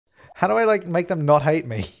How do I, like, make them not hate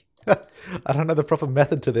me? I don't know the proper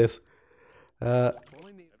method to this. Okay,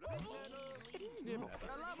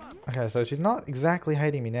 so she's not exactly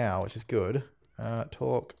hating me now, which is good.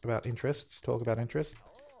 Talk about interests. Talk about interests.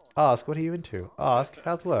 Ask, what are you into? Ask,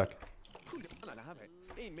 how's work?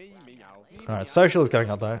 Alright, social is going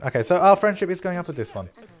up though. Okay, so our friendship is going up with this one.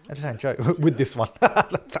 Entertain joke. With this one.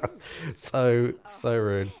 so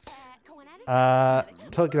rude.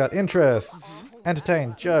 Talk about interests.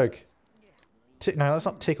 Entertain, joke. No, let's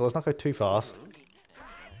not tickle. Let's not go too fast.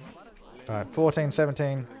 Alright, 14,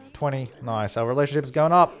 17, 20. Nice. Our relationship is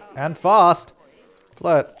going up. And fast.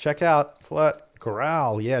 Flirt. Check out. Flirt.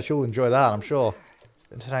 Growl. Yeah, she'll enjoy that, I'm sure.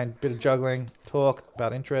 Entertain, bit of juggling. Talk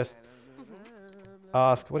about interest.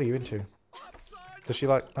 Ask, what are you into? Does she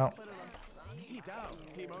like... Oh.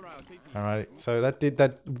 Alright, so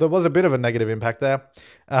there was a bit of a negative impact there.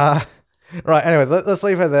 Right, anyways, let's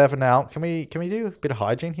leave her there for now. Can we do a bit of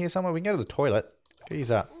hygiene here somewhere? We can go to the toilet. Can use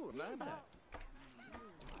that.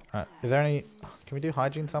 Alright, is there any... Can we do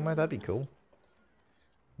hygiene somewhere? That'd be cool.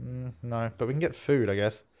 No, but we can get food, I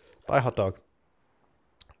guess. Buy a hot dog.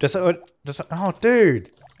 Oh,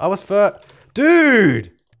 dude! I was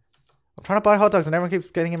Dude! I'm trying to buy hot dogs and everyone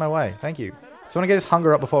keeps getting in my way. Thank you. So I want to get his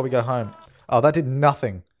hunger up before we go home. Oh, that did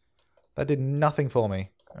nothing. That did nothing for me.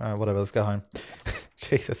 Alright, whatever, let's go home.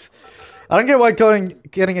 Jesus. I don't get why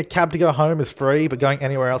getting a cab to go home is free, but going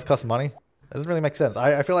anywhere else costs money. That doesn't really make sense.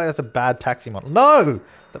 I feel like that's a bad taxi model. No!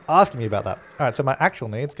 Stop asking me about that. Alright, so my actual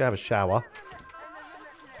needs, go have a shower.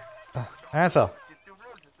 Answer.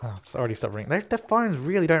 Oh, it's already stopped ringing. Their phones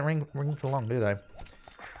really don't ring for long, do they?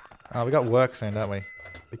 Oh, we got work soon, don't we?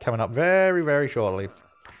 They're coming up very, very shortly.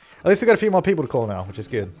 At least we got a few more people to call now, which is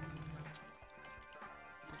good.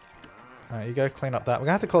 Alright, you go clean up that. We're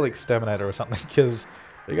gonna have to call the exterminator or something, because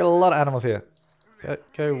we got a lot of animals here.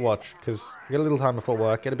 Go watch, because we got a little time before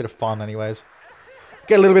work. Get a bit of fun anyways.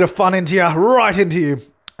 Get a little bit of fun into you, right into you.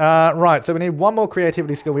 Right, so we need one more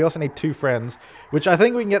creativity skill. We also need 2 friends, which I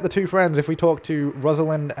think we can get the 2 friends if we talk to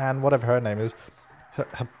Rosalind and whatever her name is.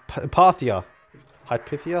 Hypathia.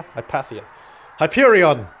 Hypathia.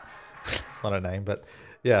 Hyperion! It's not a name, but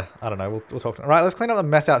yeah, I don't know. We'll talk to her. Right, let's clean up the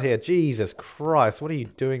mess out here. Jesus Christ, what are you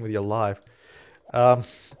doing with your life?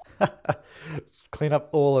 Clean up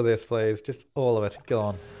all of this, please. Just all of it. Go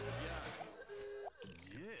on.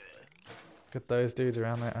 Get those dudes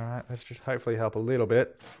around there. Alright, let's just hopefully help a little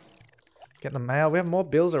bit. Get the mail. We have more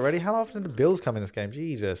bills already. How often do bills come in this game?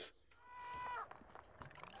 Jesus.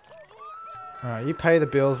 Alright, you pay the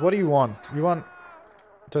bills. What do you want? You want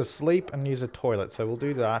to sleep and use a toilet, so we'll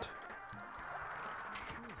do that.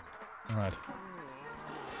 Alright.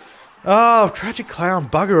 Oh, tragic clown.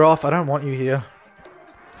 Bugger off. I don't want you here.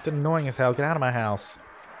 It's annoying as hell. Get out of my house.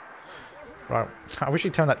 Right. I wish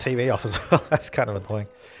you'd turn that TV off as well. That's kind of annoying.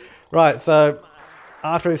 Right, so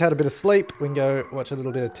after he's had a bit of sleep, we can go watch a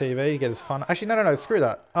little bit of TV, get his fun. Actually, no, screw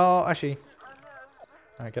that. Oh, actually.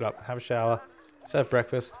 Alright, get up, have a shower, serve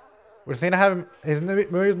breakfast. We just need to have him, his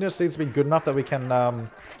mood just needs to be good enough that we can have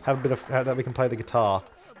a bit of, that we can play the guitar.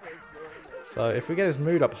 So if we get his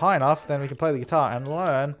mood up high enough, then we can play the guitar and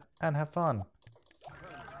learn and have fun.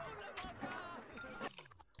 Do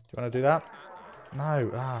you want to do that? No,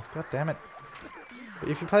 god damn it. But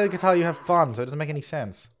if you play the guitar, you have fun, so it doesn't make any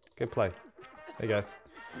sense. Good play. There you go.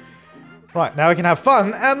 Right, now we can have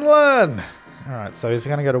fun and learn! Alright, so he's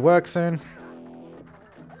gonna go to work soon.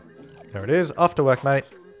 There it is. Off to work, mate.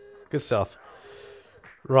 Good stuff.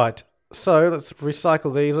 Right, so let's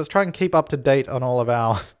recycle these. Let's try and keep up to date on all of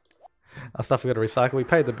our stuff we've got to recycle. We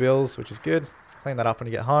paid the bills, which is good. Clean that up when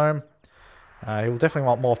you get home. He will definitely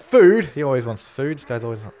want more food. He always wants food. This guy's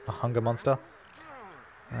always a hunger monster.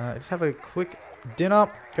 Just have a quick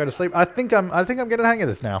dinner, go to sleep. I think I'm getting the hang of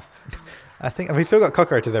this now. I think we still got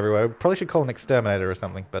cockroaches everywhere. We probably should call an exterminator or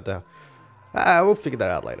something, but we'll figure that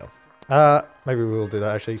out later. Maybe we'll do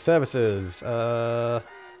that actually. Services.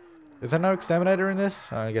 Is there no exterminator in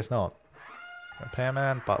this? I guess not.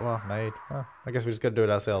 Repairman, butler, maid. Well, I guess we just got to do it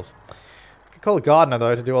ourselves. We could call a gardener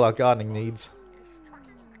though to do all our gardening needs.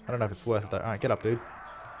 I don't know if it's worth it though. All right, get up, dude.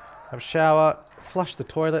 Have a shower. Flush the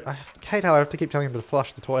toilet. I hate how I have to keep telling him to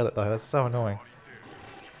flush the toilet though. That's so annoying.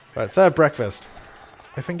 Right, serve breakfast.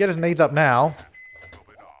 If we can get his needs up now,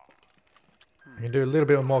 we can do a little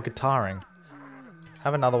bit more guitaring.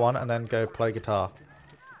 Have another one and then go play guitar.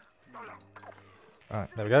 Alright,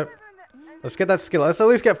 there we go. Let's get that skill. Let's at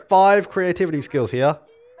least get 5 creativity skills here.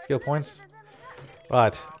 Skill points.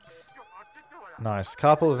 Right. Nice.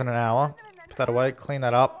 Carpool is in an hour. Put that away. Clean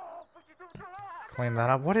that up. Clean that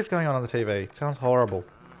up. What is going on the TV? It sounds horrible.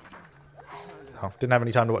 Oh, didn't have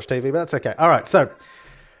any time to watch TV, but that's okay. Alright, so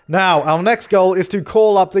Now, our next goal is to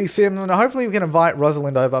call up these Sims, and hopefully we can invite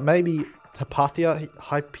Rosalind over. Maybe Hypatia?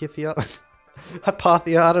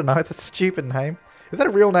 Hypatia, I don't know. It's a stupid name. Is that a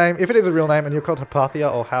real name? If it is a real name and you're called Hypatia,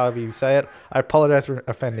 or however you say it, I apologize for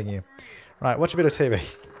offending you. Right, watch a bit of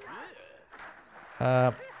TV.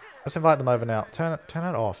 Let's invite them over now. Turn it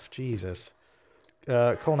off. Jesus.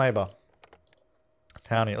 Call neighbor.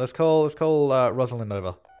 Townie. Let's call Rosalind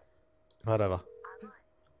over. Right over.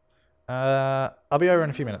 I'll be over in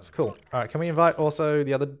a few minutes. Cool. Alright, can we invite also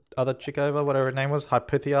the other chick over, whatever her name was?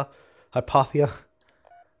 Hypatia?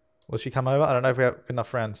 Will she come over? I don't know if we have enough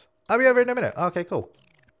friends. I'll be over in a minute. Oh, okay, cool.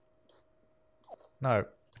 No.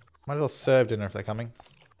 Might as well serve dinner if they're coming.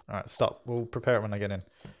 Alright, stop. We'll prepare it when they get in.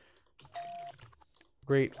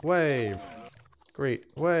 Greet, wave. Greet,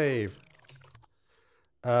 wave.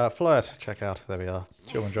 Flirt. Check out. There we are.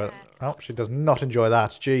 She'll enjoy that. Oh, she does not enjoy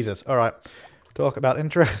that. Jesus. Alright. Talk about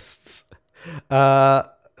interests.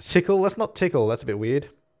 Tickle. Let's not tickle. That's a bit weird.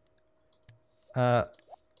 I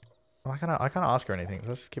can't ask her anything. So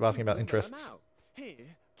let's just keep asking about interests. A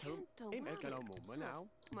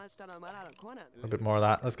bit more of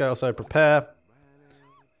that. Let's go also prepare.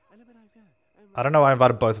 I don't know why I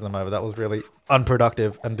invited both of them over. That was really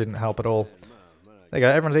unproductive and didn't help at all. There you go.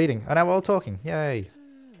 Everyone's eating. And now we're all talking. Yay.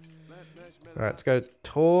 Alright, let's go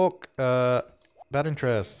talk about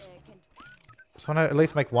interests. Just want to at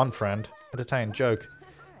least make one friend. Entertain, joke.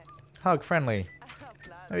 Hug, friendly.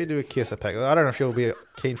 Maybe do a kiss a peck. I don't know if she'll be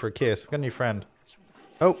keen for a kiss. We've got a new friend.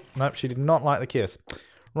 Oh, nope, she did not like the kiss.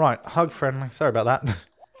 Right, hug, friendly. Sorry about that.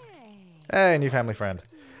 Hey, new family friend.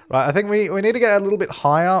 Right, I think we need to get a little bit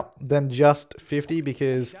higher than just 50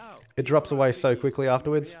 because it drops away so quickly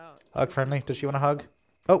afterwards. Hug, friendly. Does she want a hug?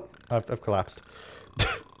 Oh, I've collapsed.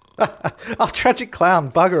 Oh, tragic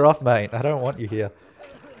clown. Bugger off, mate. I don't want you here.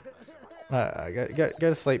 Go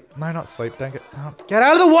to sleep. No, not sleep. Don't get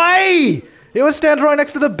out of the way! He always stands right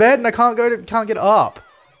next to the bed and I can't get up.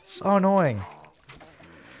 So annoying.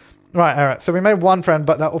 Right, alright. So we made one friend,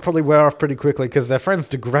 but that will probably wear off pretty quickly because their friends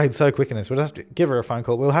degrade so quick in this. We'll have to give her a phone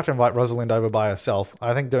call. We'll have to invite Rosalind over by herself.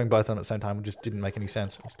 I think doing both of them at the same time just didn't make any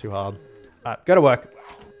sense. It's too hard. Alright, go to work.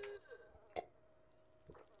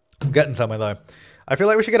 I'm getting somewhere though. I feel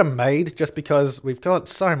like we should get a maid just because we've got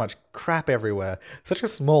so much crap everywhere. Such a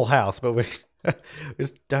small house, but we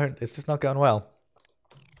just don't. It's just not going well.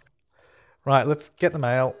 Right, let's get the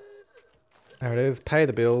mail. There it is. Pay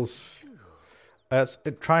the bills. Let's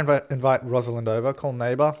try and invite Rosalind over. Call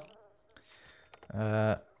neighbor.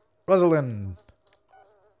 Rosalind.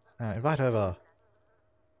 Invite over.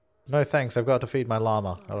 No thanks, I've got to feed my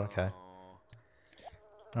llama. Oh, okay.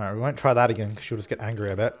 Alright, we won't try that again because she'll just get angry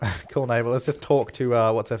a bit. Cool neighbor. Let's just talk to,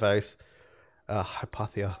 what's her face?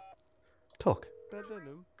 Hypatia. Talk.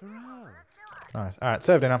 Nice. Alright,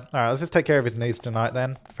 serve dinner. Alright, let's just take care of his needs tonight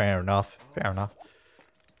then. Fair enough. Fair enough.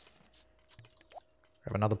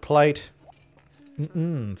 Grab another plate.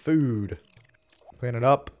 Food. Clean it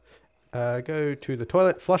up. Go to the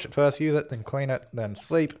toilet. Flush it first, use it, then clean it, then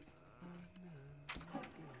sleep.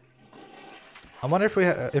 I wonder if we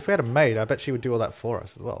had a maid, I bet she would do all that for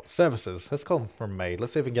us as well. Services. Let's call them for a maid.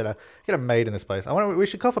 Let's see if we can get a maid in this place. We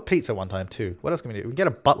should call for pizza one time too. What else can we do? We can get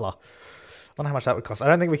a butler. I wonder how much that would cost. I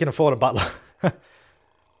don't think we can afford a butler.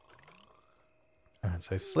 Alright,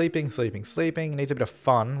 so sleeping. Needs a bit of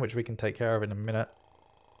fun, which we can take care of in a minute.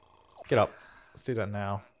 Get up. Let's do that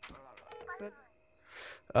now.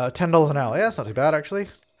 $10 an hour. Yeah, that's not too bad actually.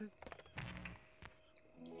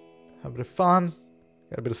 Have a bit of fun.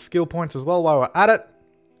 Get a bit of skill points as well while we're at it.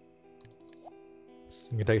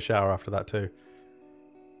 You can take a shower after that too.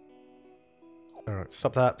 Alright,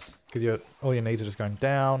 stop that. Because all your needs are just going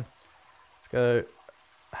down. Let's go.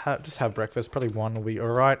 Just have breakfast. Probably one will be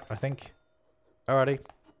alright, I think. Alrighty.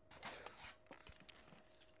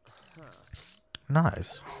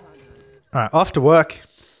 Nice. Alright, off to work.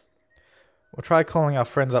 We'll try calling our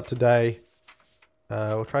friends up today.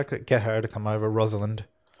 We'll try to get her to come over, Rosalind.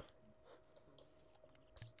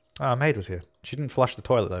 Oh, maid was here. She didn't flush the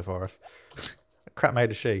toilet though for us. What crap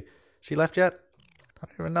maid is she? She left yet? I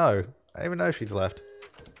don't even know. I don't even know if she's left.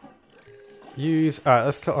 Use. Alright,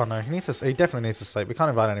 let's call. Oh no, he definitely needs to sleep. We can't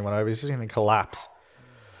invite anyone over. He's just gonna collapse.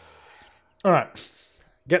 Alright.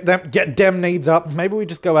 Get them needs up. Maybe we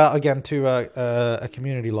just go out again to a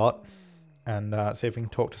community lot and see if we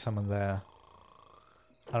can talk to someone there.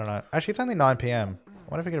 I don't know. Actually, it's only 9 PM. I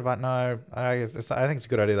wonder if we can invite. No, I think it's a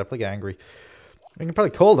good idea. They'll probably get angry. We can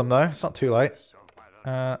probably call them though. It's not too late.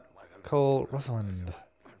 Call Rosalind.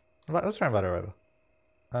 Let's try and invite her over.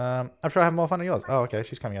 I'm sure I have more fun than yours. Oh, okay.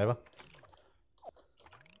 She's coming over.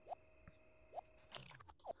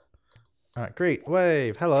 Alright, greet.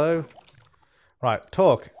 Wave. Hello. Right,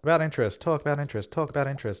 talk about interest. Talk about interest. Talk about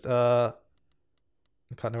interest. Can't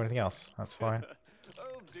do anything else. That's fine.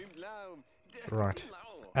 Right.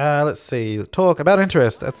 Let's see. Talk about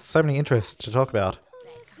interest. That's so many interests to talk about.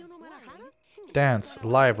 Dance.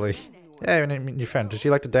 Lively. Yeah, your friend. Does she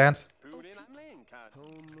like to dance?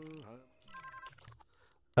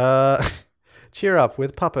 Cheer up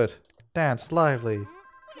with puppet. Dance. Lively.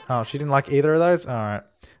 Oh, she didn't like either of those? Alright.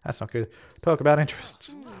 That's not good. Talk about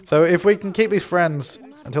interests. So if we can keep these friends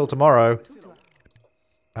until tomorrow,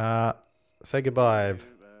 say goodbye.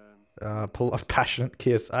 Pull a passionate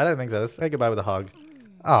kiss. I don't think so. Let's say goodbye with a hug.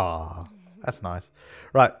 Ah, that's nice.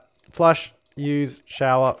 Right. Flush. Use.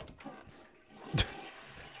 Shower.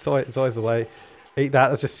 it's always the way. Eat that.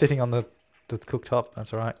 That's just sitting on the cooktop.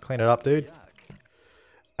 That's alright. Clean it up, dude.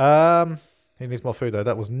 He needs more food though.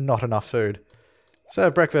 That was not enough food.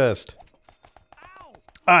 Serve breakfast.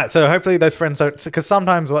 Alright, so hopefully those friends don't... Because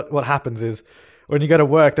sometimes what happens is when you go to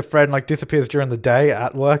work, the friend like disappears during the day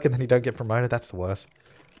at work and then you don't get promoted. That's the worst.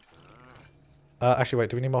 Actually,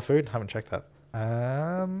 wait, do we need more food? Haven't checked that.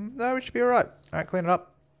 No, we should be alright. Alright, clean it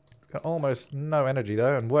up. It's got almost no energy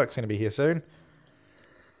though, and work's going to be here soon.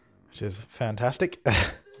 Which is fantastic.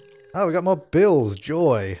 Oh, we got more bills.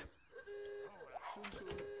 Joy.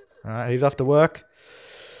 Alright, he's off to work.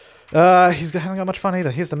 He hasn't got much fun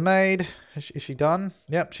either. Here's the maid. Is she done?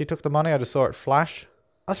 Yep, she took the money. I just saw it flash.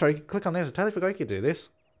 Oh, sorry, click on this. I totally forgot you could do this.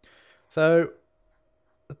 So,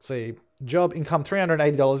 let's see. Job income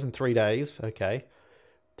 $380 in 3 days. Okay.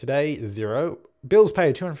 Today, 0. Bills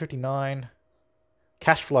paid $259.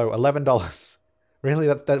 Cash flow, $11. Really?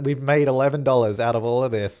 That we've made $11 out of all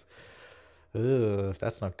of this. Ugh,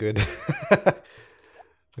 that's not good. We're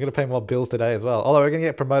going to pay more bills today as well. Although we're going to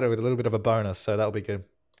get promoted with a little bit of a bonus, so that'll be good.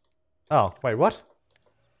 Oh, wait, what?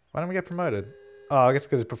 Why don't we get promoted? Oh, I guess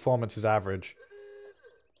because his performance is average.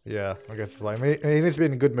 Yeah, I guess that's why. I mean, he needs to be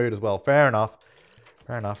in a good mood as well. Fair enough.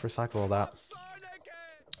 Fair enough. Recycle all that.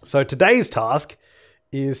 So today's task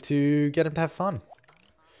is to get him to have fun.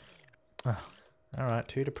 Oh, alright,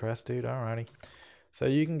 too depressed, dude. Alrighty. So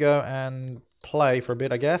you can go and play for a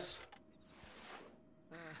bit, I guess.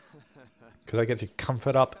 Because that gets you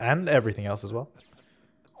comfort up and everything else as well.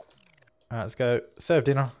 Alright, let's go serve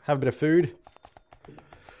dinner, have a bit of food.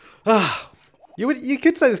 You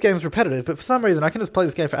could say this game's repetitive, but for some reason I can just play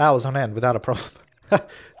this game for hours on end without a problem.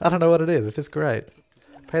 I don't know what it is, it's just great.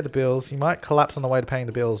 Pay the bills. You might collapse on the way to paying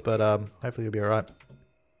the bills, but hopefully you'll be alright.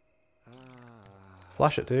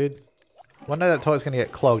 Flush it, dude. One day that toilet's going to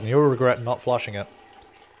get clogged and you'll regret not flushing it.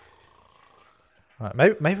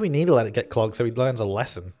 Right, maybe we need to let it get clogged so he learns a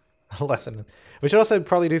lesson. A lesson. We should also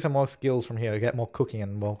probably do some more skills from here to get more cooking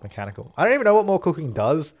and more mechanical. I don't even know what more cooking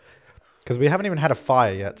does. Because we haven't even had a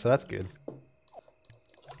fire yet, so that's good.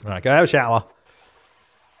 Alright, go have a shower.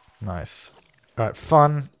 Nice. Alright,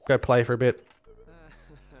 fun. Go play for a bit.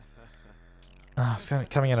 Oh, it's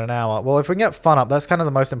coming in an hour. Well, if we can get fun up, that's kind of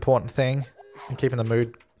the most important thing. And keeping the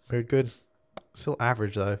mood good. Still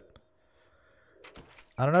average, though.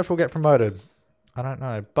 I don't know if we'll get promoted. I don't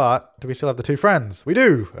know. But, do we still have the 2 friends? We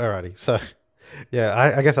do! Alrighty, so... Yeah,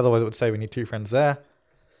 I guess otherwise it would say we need 2 friends there.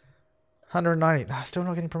 190. Still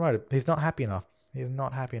not getting promoted. He's not happy enough. He's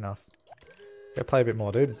not happy enough. Go play a bit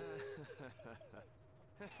more, dude.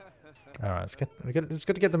 Alright, let's got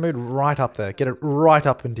to get the mood right up there. Get it right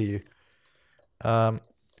up into you.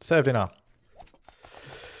 Serve dinner.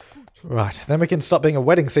 Right, then we can stop being a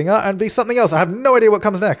wedding singer and be something else. I have no idea what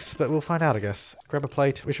comes next, but we'll find out, I guess. Grab a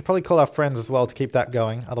plate. We should probably call our friends as well to keep that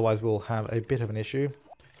going. Otherwise, we'll have a bit of an issue.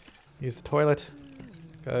 Use the toilet.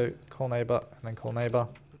 Go call neighbor, and then call neighbor.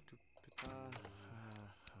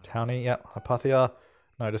 Townie, yep. Hypathia.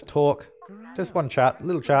 No, just talk. Just one chat.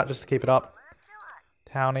 Little chat, just to keep it up.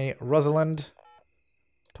 Townie. Rosalind.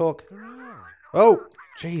 Talk. Oh!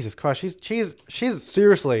 Jesus Christ. She's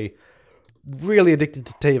seriously really addicted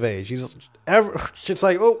to TV. She's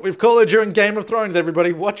like, oh, we've called her during Game of Thrones,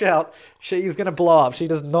 everybody. Watch out. She's going to blow up. She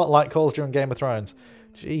does not like calls during Game of Thrones.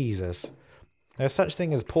 Jesus. There's such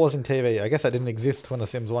thing as pausing TV. I guess that didn't exist when The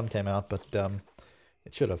Sims 1 came out, but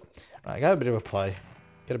it should have. Right, go have a bit of a play.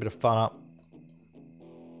 Get a bit of fun up.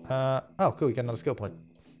 Oh, cool. We get another skill point.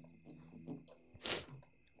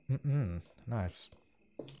 Nice.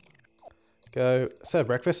 Go serve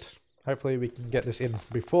breakfast. Hopefully we can get this in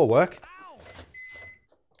before work.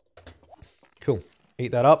 Cool.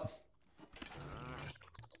 Eat that up.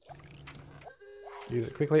 Use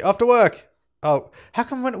it quickly. Off to work! Oh, how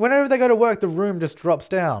come whenever they go to work, the room just drops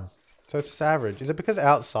down? So it's just average. Is it because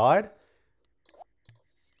outside?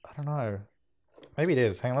 I don't know. Maybe it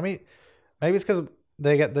is. Hang on, maybe it's because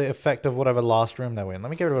they get the effect of whatever last room they're in.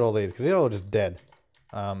 Let me get rid of all these, because they're all just dead.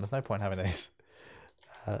 There's no point having these.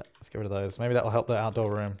 Let's get rid of those. Maybe that will help the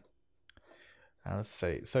outdoor room. Let's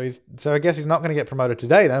see. So I guess he's not going to get promoted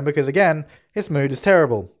today then, because again, his mood is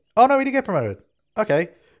terrible. Oh no, he did get promoted. Okay.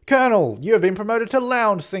 Colonel, you have been promoted to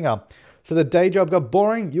lounge singer. So the day job got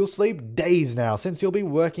boring. You'll sleep days now, since you'll be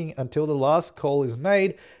working until the last call is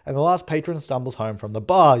made and the last patron stumbles home from the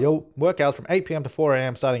bar. You'll work hours from 8 p.m. to 4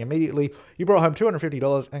 a.m. starting immediately. You brought home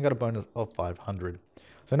 $250 and got a bonus of $500.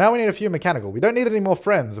 So now we need a few mechanical. We don't need any more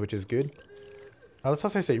friends, which is good. Let's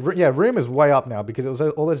also see. Yeah, room is way up now because it was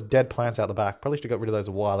all those dead plants out the back. Probably should have got rid of those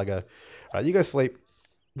a while ago. All right, you go sleep.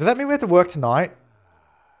 Does that mean we have to work tonight?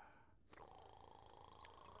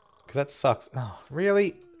 Because that sucks. Oh,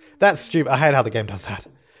 really? That's stupid. I hate how the game does that.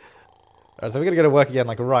 Alright, so we're going to go to work again,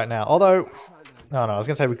 like, right now. Although, no, I was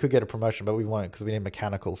going to say we could get a promotion, but we won't because we need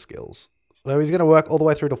mechanical skills. So he's going to work all the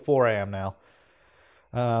way through to 4 a.m. now.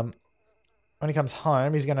 When he comes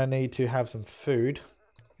home, he's going to need to have some food.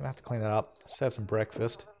 I'm going to have to clean that up. Just have some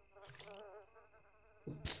breakfast.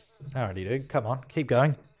 Alrighty, dude. Come on. Keep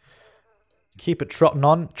going. Keep it trotting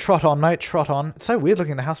on. Trot on, mate. Trot on. It's so weird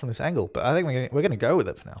looking at the house from this angle, but I think we're going to go with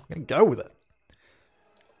it for now. We're going to go with it.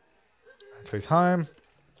 So he's home.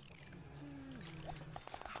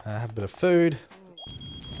 Have a bit of food.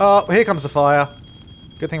 Oh, here comes the fire.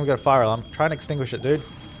 Good thing we got a fire alarm. Try and extinguish it, dude.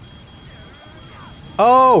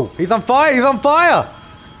 Oh, he's on fire. He's on fire.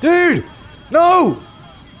 Dude, no.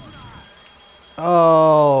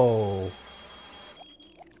 Oh.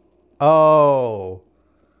 Oh.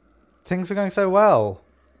 Things are going so well.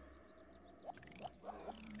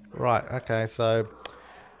 Right, okay, so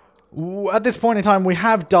at this point in time, we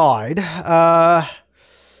have died.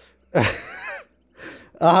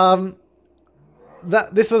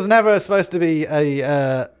 This was never supposed to be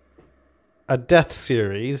a death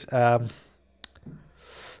series.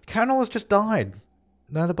 Colonel has just died.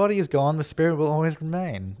 No, the body is gone. The spirit will always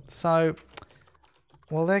remain. So,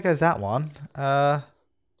 well, there goes that one. Let's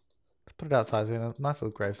put it outside. There's a nice little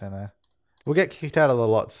gravestone there. We'll get kicked out of the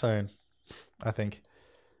lot soon, I think.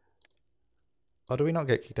 Or do we not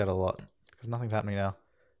get kicked out of the lot? Because nothing's happening now.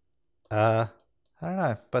 I don't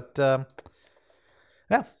know. But,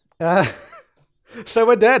 yeah. So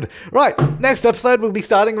we're dead. Right, next episode we'll be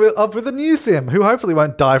starting up with a new sim who hopefully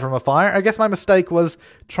won't die from a fire. I guess my mistake was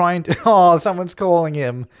trying to... Oh, someone's calling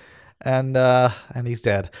him. And he's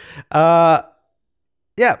dead. Yeah,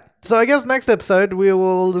 so I guess next episode we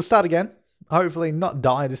will start again. Hopefully not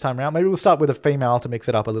die this time around. Maybe we'll start with a female to mix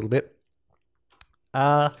it up a little bit.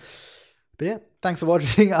 But yeah, thanks for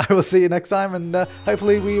watching. I will see you next time, and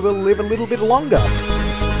hopefully we will live a little bit longer.